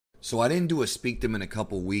So I didn't do a Speakdom in a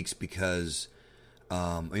couple weeks because,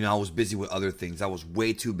 I was busy with other things. I was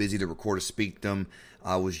way too busy to record a Speakdom.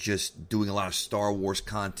 I was just doing a lot of Star Wars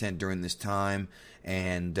content during this time,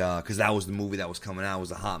 and because that was the movie that was coming out, it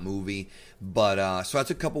was a hot movie. But so I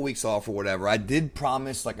took a couple weeks off or whatever. I did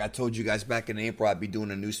promise, like I told you guys back in April, I'd be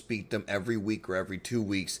doing a new Speakdom every week or every 2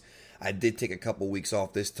 weeks. I did take a couple weeks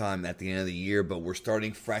off this time at the end of the year, but we're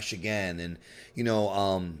starting fresh again, and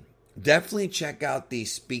definitely check out the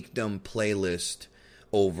Speakdom playlist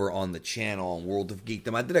over on the channel on World of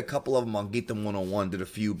Geekdom. I did a couple of them on Geekdom 101, did a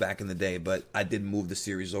few back in the day, but I did move the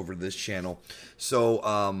series over to this channel.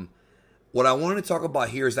 So what I wanted to talk about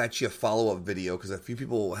here is actually a follow-up video because a few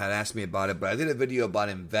people had asked me about it, but I did a video about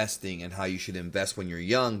investing and how you should invest when you're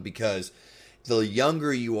young, because the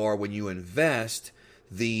younger you are when you invest,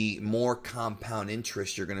 the more compound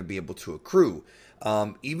interest you're going to be able to accrue.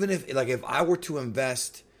 Even if I were to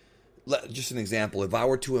invest, just an example, if I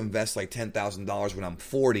were to invest like $10,000 when I'm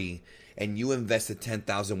 40 and you invested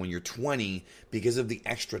 $10,000 when you're 20, because of the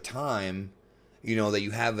extra time, that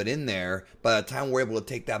you have it in there, by the time we're able to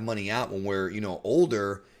take that money out when we're,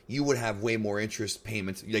 older, you would have way more interest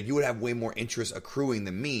payments. Like, you would have way more interest accruing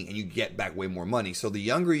than me, and you get back way more money. So the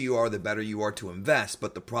younger you are, the better you are to invest.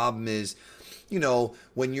 But the problem is,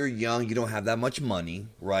 when you're young, you don't have that much money,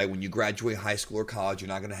 right? When you graduate high school or college, you're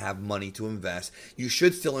not going to have money to invest. You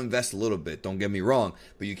should still invest a little bit, don't get me wrong,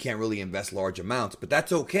 but you can't really invest large amounts. But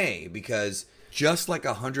that's okay, because just like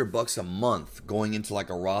 $100 a month going into like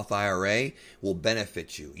a Roth IRA will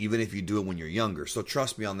benefit you, even if you do it when you're younger. So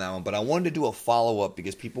trust me on that one. But I wanted to do a follow-up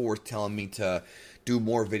because people were telling me to do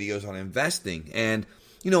more videos on investing. And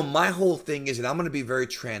my whole thing is that I'm going to be very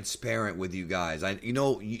transparent with you guys.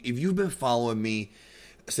 If you've been following me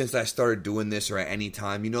since I started doing this or at any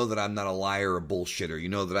time, you know that I'm not a liar or bullshitter. You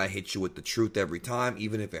know that I hit you with the truth every time,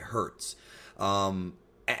 even if it hurts.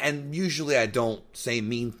 And usually I don't say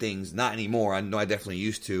mean things. Not anymore. I know I definitely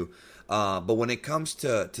used to. But when it comes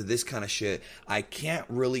to this kind of shit, I can't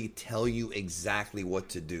really tell you exactly what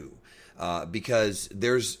to do. Because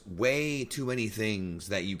there's way too many things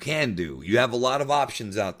that you can do. You have a lot of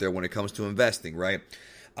options out there when it comes to investing, right?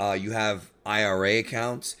 You have IRA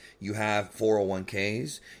accounts, you have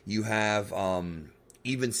 401ks, you have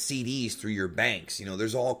even CDs through your banks.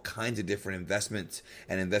 There's all kinds of different investments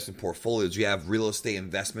and investment portfolios. You have real estate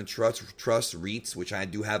investment trusts, REITs, which I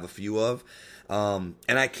do have a few of. And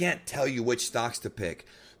I can't tell you which stocks to pick,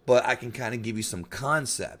 but I can kind of give you some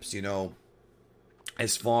concepts,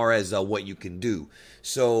 as far as what you can do.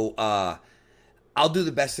 So I'll do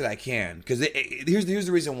the best that I can, because here's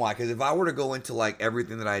the reason why. Because if I were to go into like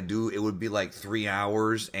everything that I do, it would be like 3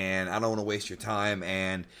 hours, and I don't want to waste your time.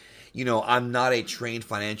 And I'm not a trained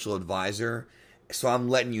financial advisor, so I'm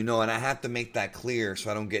letting you know, and I have to make that clear so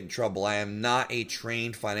I don't get in trouble. I am not a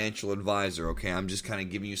trained financial advisor. Okay, I'm just kind of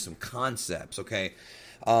giving you some concepts. Okay,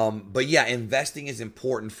 but yeah, investing is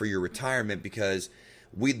important for your retirement, because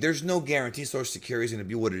there's no guarantee Social Security is going to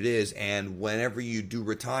be what it is, and whenever you do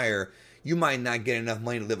retire, you might not get enough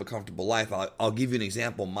money to live a comfortable life. I'll give you an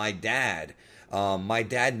example. My dad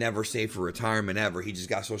never saved for retirement ever. He just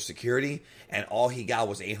got Social Security, and all he got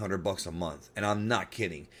was $800 a month. And I'm not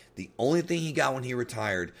kidding. The only thing he got when he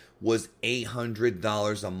retired was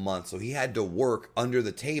 $800 a month. So he had to work under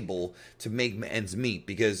the table to make ends meet,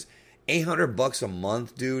 because $800 a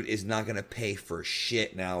month, dude, is not going to pay for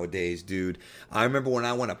shit nowadays, dude. I remember when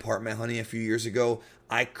I went apartment hunting a few years ago,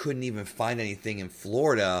 I couldn't even find anything in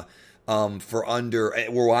Florida for under,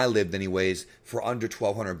 where I lived anyways, for under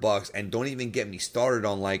 $1,200. And don't even get me started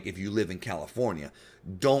on, like, if you live in California.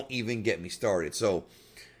 Don't even get me started. So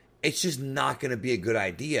it's just not going to be a good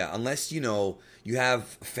idea unless, you have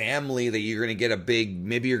family that you're going to get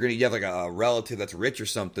maybe you have like a relative that's rich or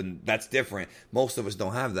something. That's different. Most of us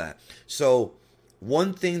don't have that. So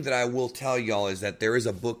one thing that I will tell y'all is that there is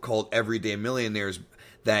a book called Everyday Millionaires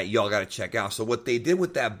that y'all got to check out. So what they did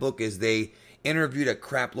with that book is they interviewed a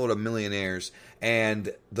crap load of millionaires,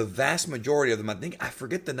 and the vast majority of them, I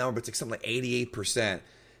forget the number, but it's like something like 88%,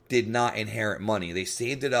 did not inherit money. They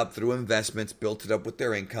saved it up through investments, built it up with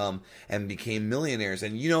their income, and became millionaires.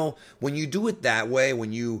 And when you do it that way,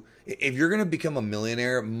 if you're going to become a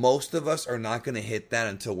millionaire, most of us are not going to hit that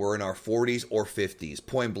until we're in our 40s or 50s.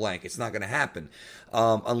 Point blank. It's not going to happen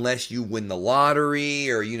unless you win the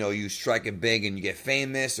lottery, or, you strike it big and you get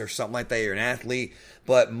famous or something like that. You're an athlete.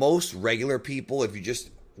 But most regular people, if you just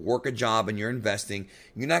work a job and you're investing,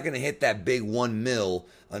 you're not going to hit that big 1 mil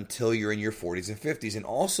until you're in your 40s and 50s. And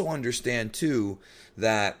also understand too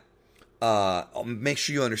that make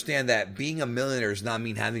sure you understand that being a millionaire does not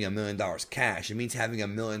mean having $1 million cash. It means having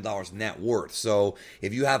 $1 million net worth. So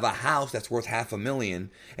if you have a house that's worth $500,000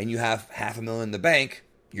 and you have $500,000 in the bank,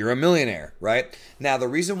 you're a millionaire, right? Now, the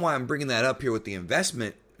reason why I'm bringing that up here with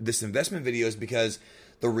this investment video is because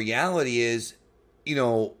the reality is,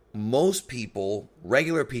 most people,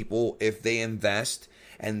 regular people, if they invest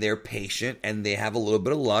and they're patient and they have a little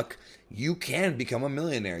bit of luck, you can become a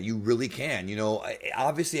millionaire. You really can.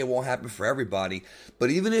 Obviously it won't happen for everybody,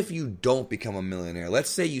 but even if you don't become a millionaire, let's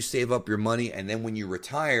say you save up your money and then when you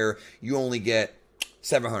retire, you only get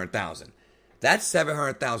 $700,000. That's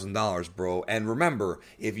 $700,000, bro. And remember,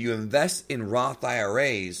 if you invest in Roth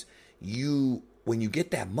IRAs, when you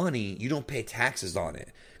get that money, you don't pay taxes on it.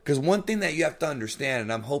 Because one thing that you have to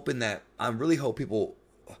understand, and I really hope people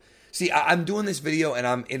see, I'm doing this video,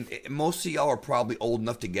 and most of y'all are probably old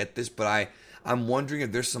enough to get this, but I'm wondering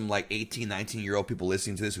if there's some like 18, 19-year-old people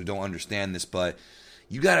listening to this who don't understand this, but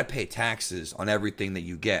you got to pay taxes on everything that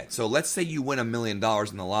you get. So let's say you win $1 million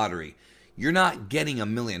in the lottery. You're not getting $1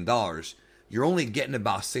 million. You're only getting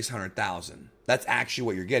about $600,000. That's actually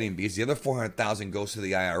what you're getting, because the other $400,000 goes to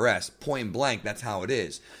the IRS. Point blank, that's how it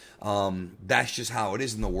is. That's just how it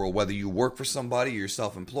is in the world. Whether you work for somebody or you're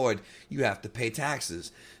self-employed, you have to pay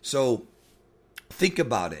taxes. So think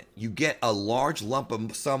about it. You get a large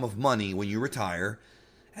sum of money when you retire,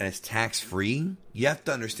 and it's tax-free. You have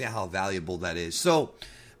to understand how valuable that is. So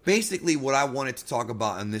basically what I wanted to talk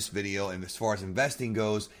about in this video, and as far as investing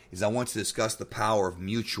goes, is I want to discuss the power of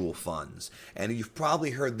mutual funds. And you've probably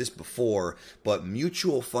heard this before, but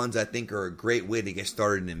mutual funds, I think, are a great way to get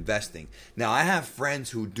started in investing. Now, I have friends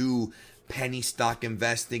who do penny stock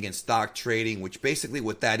investing and stock trading, which basically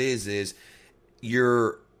what that is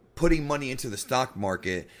you're putting money into the stock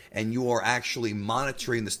market and you are actually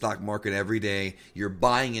monitoring the stock market every day. You're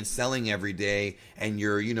buying and selling every day, and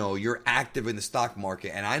you're active in the stock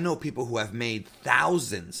market. And I know people who have made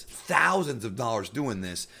thousands of dollars doing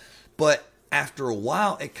this, but after a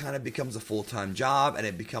while, it kind of becomes a full-time job, and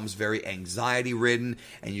it becomes very anxiety-ridden,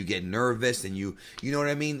 and you get nervous, and you know what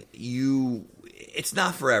I mean? It's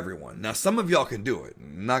not for everyone. Now, some of y'all can do it.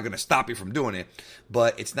 I'm not going to stop you from doing it,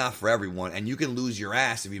 but it's not for everyone, and you can lose your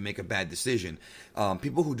ass if you make a bad decision.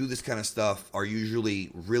 People who do this kind of stuff are usually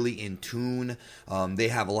really in tune. They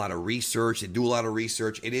have a lot of research. They do a lot of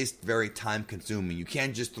research. It is very time-consuming. You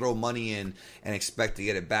can't just throw money in and expect to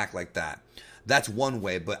get it back like that. That's one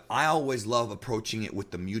way, but I always love approaching it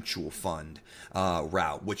with the mutual fund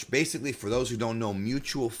route, which basically, for those who don't know,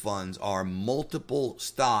 mutual funds are multiple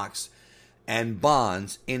stocks and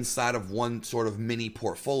bonds inside of one sort of mini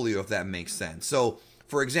portfolio, if that makes sense. So,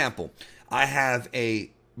 for example, I have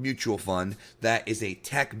a mutual fund that is a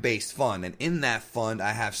tech-based fund, and in that fund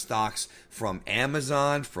I have stocks from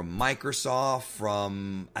Amazon, from Microsoft,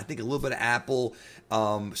 from I think a little bit of Apple.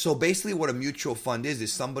 So basically what a mutual fund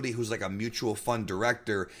is somebody who's like a mutual fund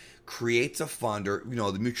director creates a fund, or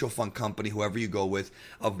the mutual fund company, whoever you go with,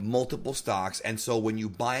 of multiple stocks. And so when you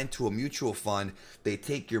buy into a mutual fund, they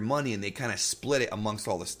take your money and they kind of split it amongst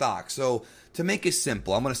all the stocks. So to make it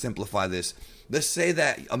simple, I'm going to simplify this. Let's say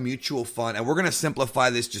that a mutual fund, and we're going to simplify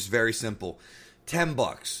this just very simple,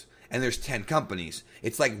 $10, and there's 10 companies.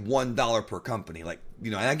 It's like $1 per company. Like,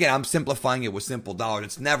 and again, I'm simplifying it with simple dollars.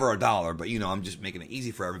 It's never a dollar, but I'm just making it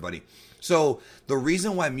easy for everybody. So the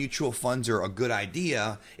reason why mutual funds are a good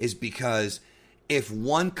idea is because if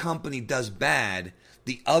one company does bad,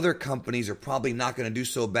 the other companies are probably not going to do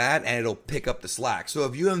so bad, and it'll pick up the slack. So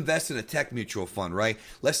if you invest in a tech mutual fund, right?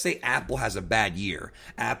 Let's say Apple has a bad year.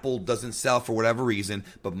 Apple doesn't sell for whatever reason,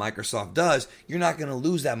 but Microsoft does. You're not going to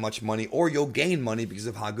lose that much money, or you'll gain money because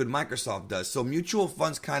of how good Microsoft does. So mutual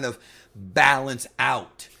funds kind of balance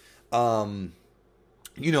out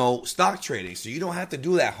stock trading. So you don't have to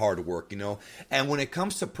do that hard work, And when it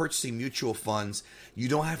comes to purchasing mutual funds, you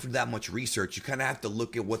don't have to do that much research. You kind of have to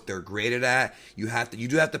look at what they're graded at. You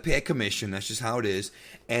do have to pay a commission. That's just how it is.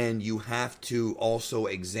 And you have to also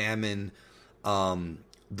examine how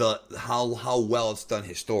well it's done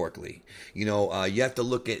historically. You have to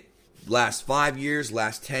look at last 5 years,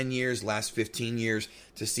 last 10 years, last 15 years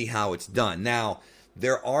to see how it's done. Now,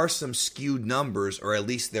 there are some skewed numbers, or at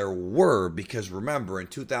least there were, because remember, in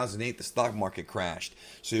 2008, the stock market crashed.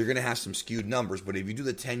 So you're going to have some skewed numbers. But if you do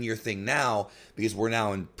the 10-year thing now, because we're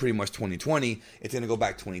now in pretty much 2020, it's going to go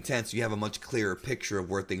back 2010. So you have a much clearer picture of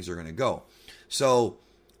where things are going to go. So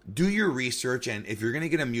do your research, and if you're going to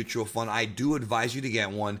get a mutual fund, I do advise you to get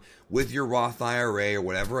one with your Roth IRA or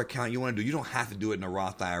whatever account you want to do. You don't have to do it in a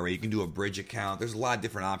Roth IRA. You can do a bridge account. There's a lot of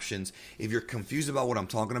different options. If you're confused about what I'm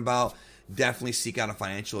talking about, definitely seek out a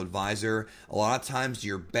financial advisor. A lot of times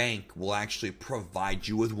your bank will actually provide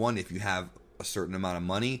you with one if you have a certain amount of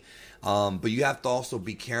money. But you have to also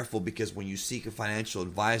be careful, because when you seek a financial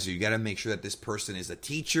advisor, you got to make sure that this person is a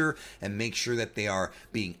teacher and make sure that they are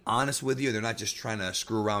being honest with you. They're not just trying to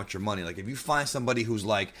screw around with your money. Like if you find somebody who's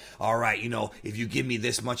like, all right, if you give me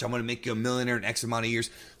this much, I'm going to make you a millionaire in X amount of years.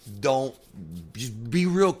 Just be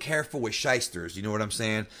real careful with shysters. You know what I'm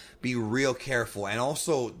saying? Be real careful. And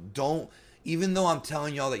also even though I'm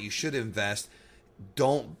telling y'all that you should invest,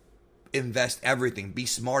 don't invest everything. Be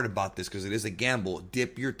smart about this, because it is a gamble.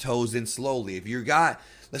 Dip your toes in slowly. If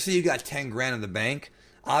let's say you got 10 grand in the bank,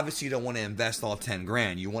 obviously you don't want to invest all 10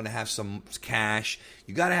 grand. You want to have some cash.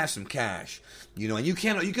 You got to have some cash, and you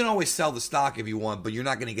can always sell the stock if you want, but you're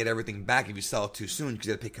not going to get everything back if you sell it too soon, because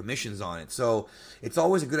you got to pay commissions on it. So it's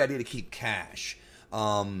always a good idea to keep cash.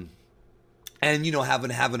 And have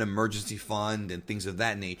an emergency fund and things of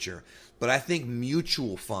that nature. But I think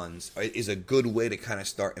mutual funds is a good way to kind of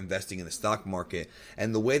start investing in the stock market.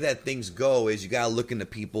 And the way that things go is you got to look into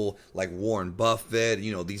people like Warren Buffett,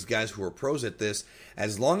 these guys who are pros at this.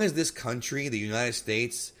 As long as this country, the United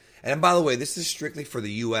States, and by the way, this is strictly for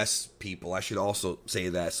the U.S. people. I should also say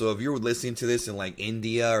that. So if you're listening to this in like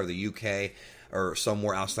India or the UK or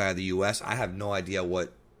somewhere outside of the U.S., I have no idea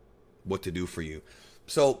what to do for you.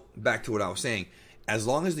 So back to what I was saying. As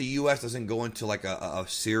long as the U.S. doesn't go into like a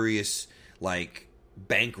serious like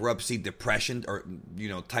bankruptcy, depression, or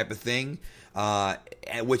type of thing,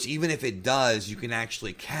 which even if it does, you can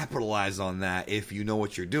actually capitalize on that if you know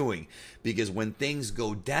what you're doing. Because when things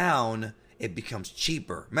go down, it becomes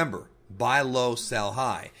cheaper. Remember, buy low, sell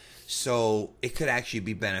high. So it could actually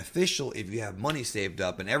be beneficial if you have money saved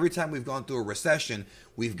up. And every time we've gone through a recession,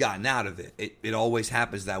 we've gotten out of it. It always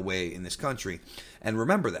happens that way in this country. And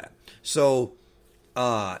remember that. So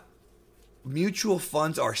mutual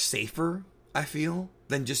funds are safer, I feel,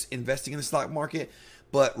 than just investing in the stock market.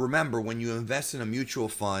 But remember, when you invest in a mutual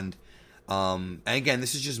fund, and again,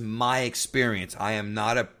 this is just my experience. I am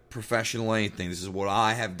not a professional or anything. This is what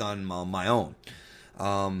I have done on my own.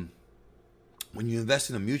 When you invest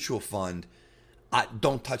in a mutual fund,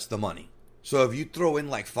 don't touch the money. So if you throw in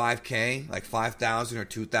like $5,000, like $5,000 or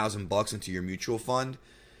 $2,000 into your mutual fund,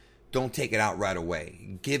 don't take it out right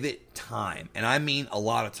away. Give it time. And I mean a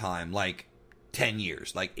lot of time, like 10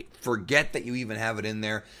 years. Like forget that you even have it in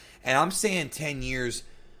there. And I'm saying 10 years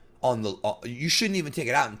you shouldn't even take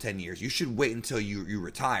it out in 10 years. You should wait until you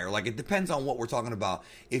retire. Like it depends on what we're talking about.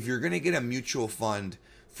 If you're going to get a mutual fund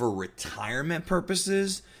for retirement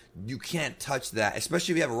purposes, you can't touch that,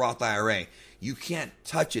 especially if you have a Roth IRA. You can't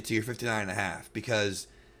touch it till you're 59 and a half, because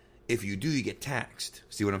if you do, you get taxed.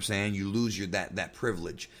 See what I'm saying? You lose that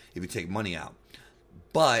privilege if you take money out.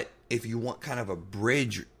 But if you want kind of a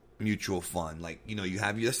bridge mutual fund, like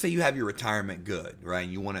let's say you have your retirement good, right?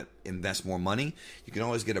 And you want to invest more money, you can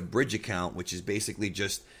always get a bridge account, which is basically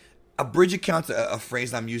just a bridge account. A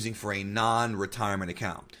phrase I'm using for a non-retirement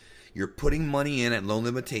account. You're putting money in at low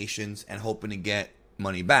limitations and hoping to get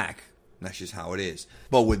money back. That's just how it is.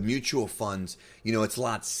 But with mutual funds, it's a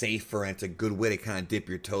lot safer, and it's a good way to kind of dip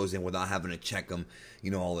your toes in without having to check them,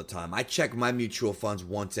 all the time. I check my mutual funds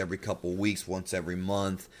once every couple of weeks, once every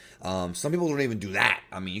month. Some people don't even do that.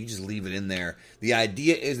 I mean, you can just leave it in there. The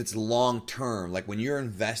idea is it's long term. Like when you're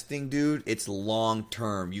investing, dude, it's long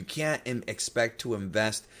term. You can't expect to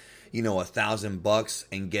invest, $1,000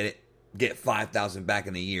 and get 5,000 back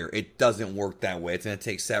in a year. It doesn't work that way. It's going to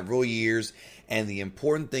take several years. And the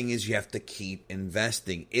important thing is you have to keep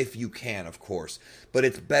investing if you can, of course. But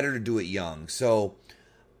it's better to do it young. So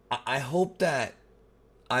I hope that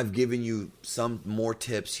I've given you some more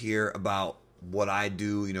tips here about what I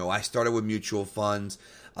do. I started with mutual funds.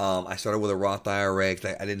 I started with a Roth IRA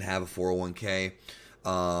because I didn't have a 401k.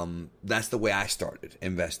 That's the way I started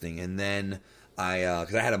investing. And then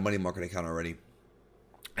because I had a money market account already.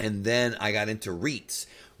 And then I got into REITs,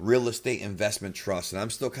 real estate investment trusts, and I'm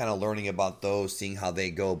still kind of learning about those, seeing how they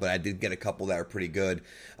go, but I did get a couple that are pretty good.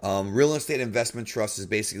 Real estate investment trust is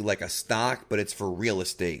basically like a stock, but it's for real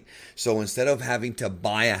estate. So instead of having to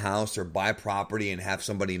buy a house or buy property and have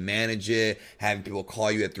somebody manage it, having people call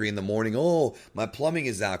you at 3 a.m, oh, my plumbing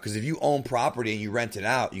is out, because if you own property and you rent it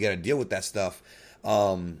out, you got to deal with that stuff.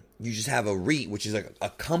 You just have a REIT, which is like a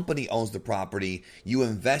company owns the property. You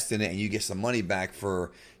invest in it and you get some money back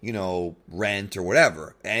for, rent or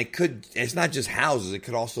whatever. And it's not just houses. It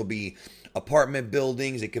could also be apartment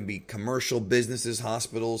buildings. It can be commercial businesses,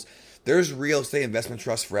 hospitals. There's real estate investment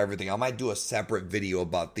trusts for everything. I might do a separate video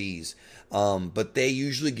about these. But they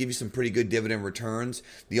usually give you some pretty good dividend returns.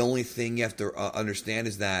 The only thing you have to understand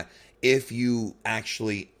is that if you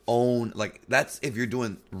actually own, like, that's if you're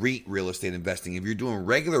doing REIT real estate investing. If you're doing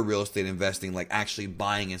regular real estate investing, like actually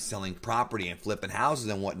buying and selling property and flipping houses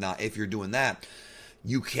and whatnot, if you're doing that,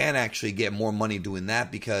 you can actually get more money doing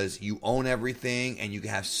that because you own everything, and you can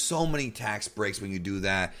have so many tax breaks when you do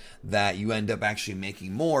that you end up actually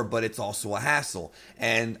making more, but it's also a hassle.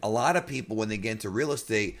 And a lot of people, when they get into real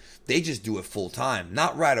estate, they just do it full time.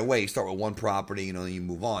 Not right away. You start with one property, then you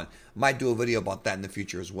move on. Might do a video about that in the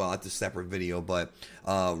future as well. That's a separate video. But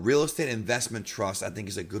real estate investment trust, I think,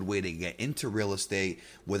 is a good way to get into real estate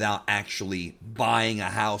without actually buying a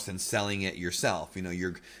house and selling it yourself.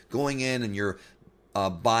 You're going in and you're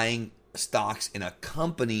buying stocks in a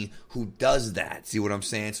company who does that. See what I'm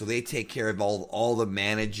saying? So they take care of all the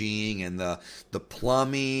managing and the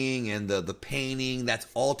plumbing and the painting. That's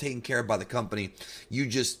all taken care of by the company. You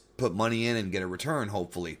just put money in and get a return,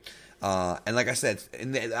 hopefully. And like I said,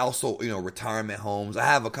 and also, retirement homes. I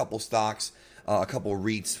have a couple stocks, a couple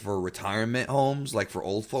REITs for retirement homes, like for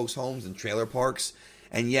old folks' homes and trailer parks.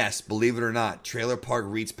 And yes, believe it or not, trailer park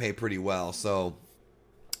REITs pay pretty well. So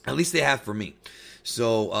at least they have for me.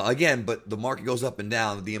 So again, but the market goes up and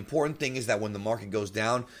down. The important thing is that when the market goes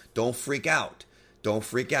down, don't freak out. Don't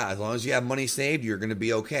freak out. As long as you have money saved, you're going to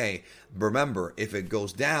be okay. But remember, if it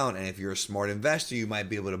goes down, and if you're a smart investor, you might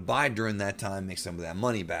be able to buy during that time, make some of that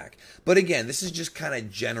money back. But again, this is just kind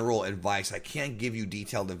of general advice. I can't give you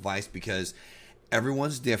detailed advice because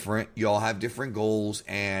everyone's different. You all have different goals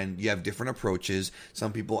and you have different approaches.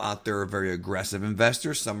 Some people out there are very aggressive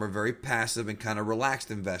investors. Some are very passive and kind of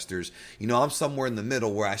relaxed investors. I'm somewhere in the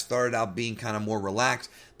middle where I started out being kind of more relaxed,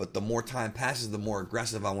 but the more time passes, the more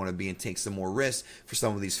aggressive I want to be and take some more risks for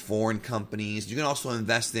some of these foreign companies. You can also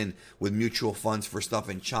invest with mutual funds for stuff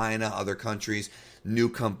in China, other countries, new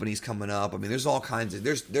companies coming up. I mean, there's all kinds of,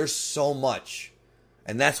 there's so much.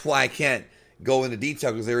 And that's why I can't go into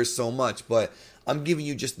detail because there is so much, but I'm giving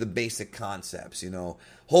you just the basic concepts,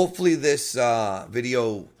 Hopefully this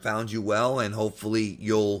video found you well, and hopefully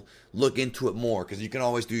you'll look into it more, because you can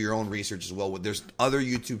always do your own research as well. There's other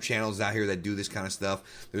YouTube channels out here that do this kind of stuff.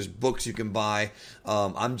 There's books you can buy.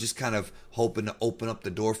 I'm just kind of hoping to open up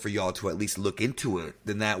the door for y'all to at least look into it.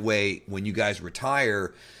 Then that way, when you guys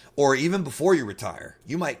retire, or even before you retire,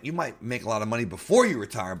 you might make a lot of money before you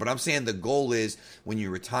retire. But I'm saying the goal is when you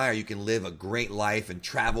retire, you can live a great life and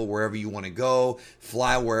travel wherever you want to go,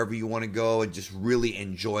 fly wherever you want to go, and just really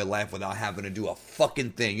enjoy life without having to do a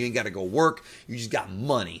fucking thing. You ain't got to go work. You just got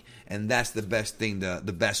money. And that's the best thing, the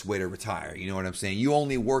best way to retire. You know what I'm saying? You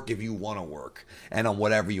only work if you want to work and on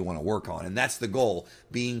whatever you want to work on. And that's the goal,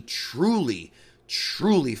 being truly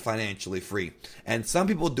financially free. And some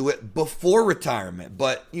people do it before retirement,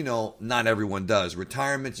 but not everyone does.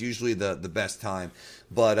 Retirement's usually the best time,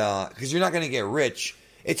 but because you're not going to get rich.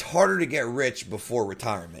 It's harder to get rich before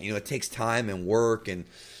retirement. It takes time and work and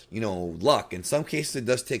luck. In some cases it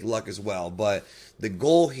does take luck as well, but the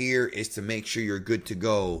goal here is to make sure you're good to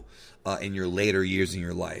go in your later years in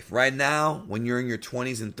your life. Right now, when you're in your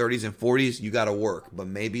 20s and 30s and 40s, you got to work, but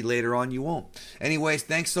maybe later on you won't. Anyways,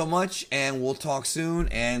 thanks so much, and we'll talk soon,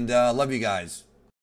 and love you guys.